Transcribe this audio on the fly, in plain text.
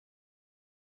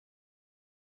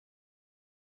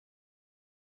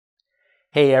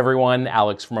Hey everyone,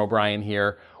 Alex from O'Brien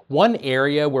here. One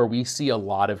area where we see a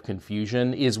lot of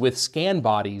confusion is with scan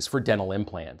bodies for dental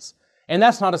implants. And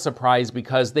that's not a surprise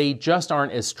because they just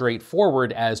aren't as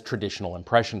straightforward as traditional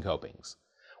impression copings.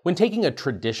 When taking a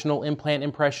traditional implant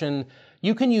impression,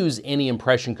 you can use any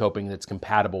impression coping that's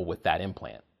compatible with that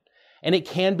implant. And it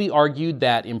can be argued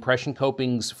that impression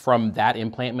copings from that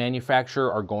implant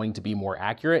manufacturer are going to be more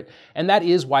accurate, and that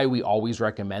is why we always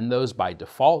recommend those by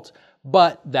default.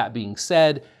 But that being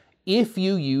said, if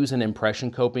you use an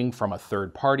impression coping from a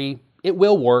third party, it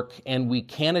will work, and we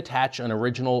can attach an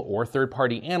original or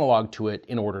third-party analog to it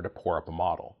in order to pour up a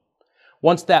model.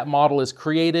 Once that model is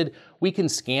created, we can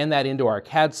scan that into our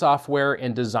CAD software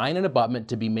and design an abutment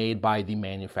to be made by the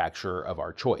manufacturer of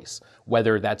our choice,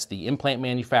 whether that's the implant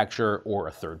manufacturer or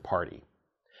a third party.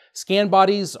 Scan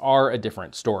bodies are a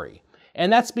different story,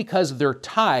 and that's because they're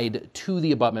tied to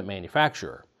the abutment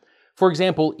manufacturer. For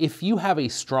example, if you have a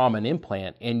Straumann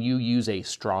implant and you use a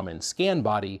Straumann scan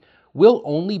body, we'll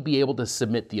only be able to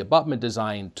submit the abutment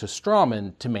design to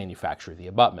Straumann to manufacture the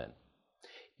abutment.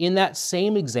 In that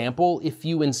same example, if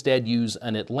you instead use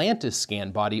an Atlantis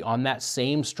scan body on that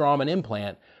same Straumann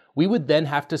implant, we would then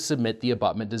have to submit the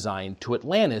abutment design to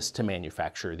Atlantis to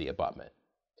manufacture the abutment.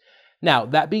 Now,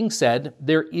 that being said,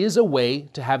 there is a way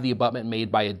to have the abutment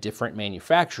made by a different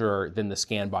manufacturer than the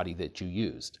scan body that you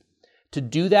used. To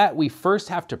do that, we first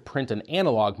have to print an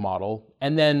analog model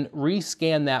and then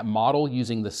rescan that model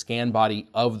using the scan body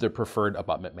of the preferred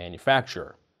abutment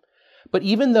manufacturer. But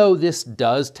even though this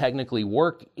does technically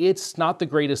work, it's not the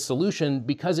greatest solution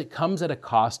because it comes at a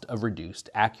cost of reduced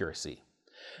accuracy.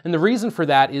 And the reason for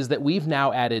that is that we've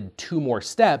now added two more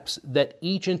steps that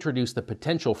each introduce the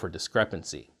potential for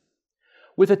discrepancy.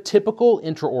 With a typical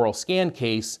intraoral scan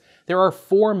case, there are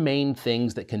four main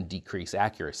things that can decrease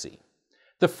accuracy.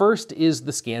 The first is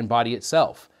the scan body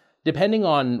itself. Depending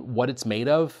on what it's made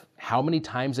of, how many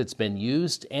times it's been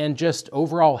used, and just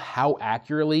overall how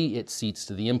accurately it seats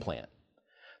to the implant.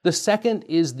 The second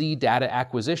is the data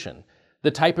acquisition. The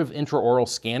type of intraoral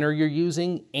scanner you're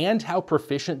using and how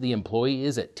proficient the employee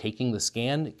is at taking the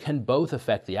scan can both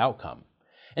affect the outcome.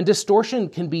 And distortion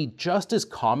can be just as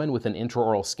common with an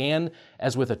intraoral scan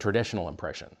as with a traditional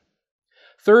impression.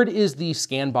 Third is the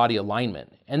scan body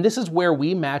alignment, and this is where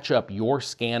we match up your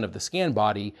scan of the scan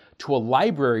body to a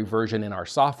library version in our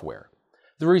software.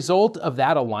 The result of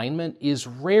that alignment is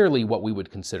rarely what we would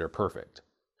consider perfect.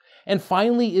 And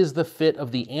finally is the fit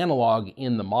of the analog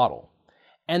in the model.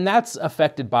 And that's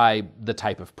affected by the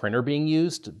type of printer being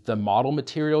used, the model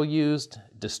material used,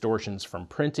 distortions from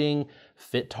printing,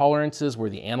 fit tolerances where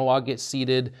the analog gets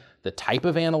seated, the type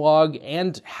of analog,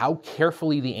 and how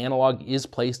carefully the analog is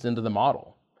placed into the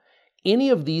model. Any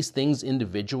of these things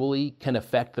individually can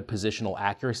affect the positional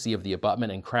accuracy of the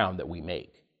abutment and crown that we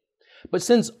make. But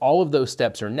since all of those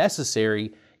steps are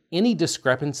necessary, any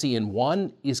discrepancy in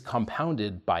one is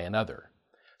compounded by another.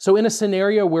 So in a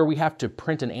scenario where we have to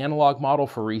print an analog model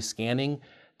for rescanning,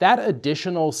 that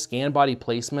additional scan body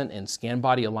placement and scan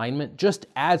body alignment just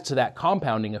adds to that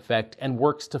compounding effect and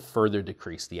works to further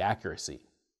decrease the accuracy.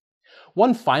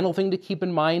 One final thing to keep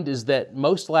in mind is that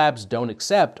most labs don't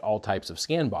accept all types of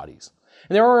scan bodies.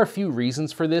 And there are a few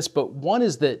reasons for this, but one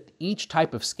is that each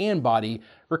type of scan body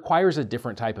requires a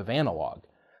different type of analog.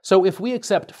 So if we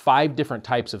accept 5 different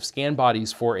types of scan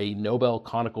bodies for a Nobel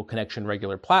conical connection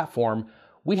regular platform,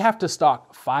 we have to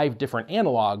stock 5 different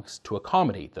analogs to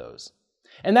accommodate those.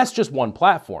 And that's just one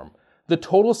platform. The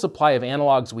total supply of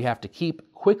analogs we have to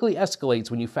keep quickly escalates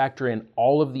when you factor in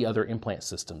all of the other implant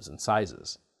systems and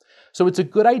sizes. So it's a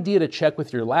good idea to check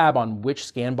with your lab on which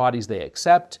scan bodies they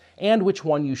accept and which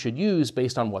one you should use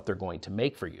based on what they're going to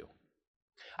make for you.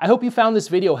 I hope you found this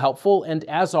video helpful, and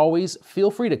as always,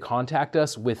 feel free to contact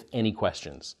us with any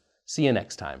questions. See you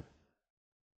next time.